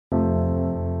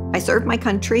served my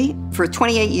country for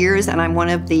 28 years, and I'm one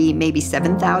of the maybe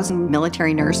 7,000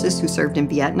 military nurses who served in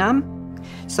Vietnam.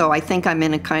 So I think I'm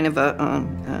in a kind of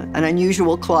an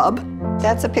unusual club.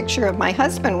 That's a picture of my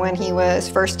husband when he was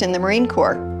first in the Marine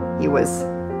Corps. He was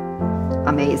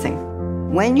amazing.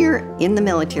 When you're in the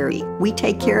military, we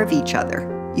take care of each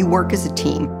other. You work as a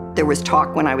team. There was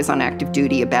talk when I was on active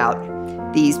duty about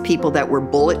these people that were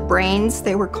bullet brains,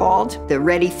 they were called, the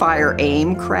ready, fire,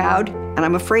 aim crowd. And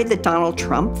I'm afraid that Donald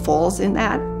Trump falls in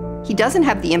that. He doesn't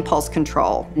have the impulse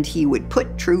control, and he would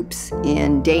put troops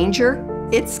in danger.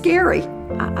 It's scary.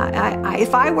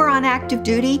 If I were on active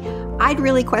duty, I'd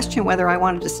really question whether I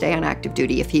wanted to stay on active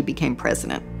duty if he became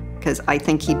president, because I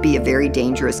think he'd be a very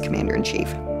dangerous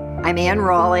commander-in-chief. I'm Ann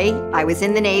Raleigh. I was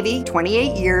in the Navy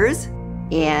 28 years,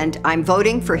 and I'm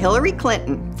voting for Hillary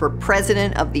Clinton for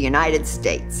President of the United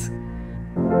States.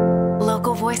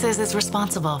 Local Voices is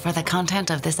responsible for the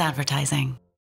content of this advertising.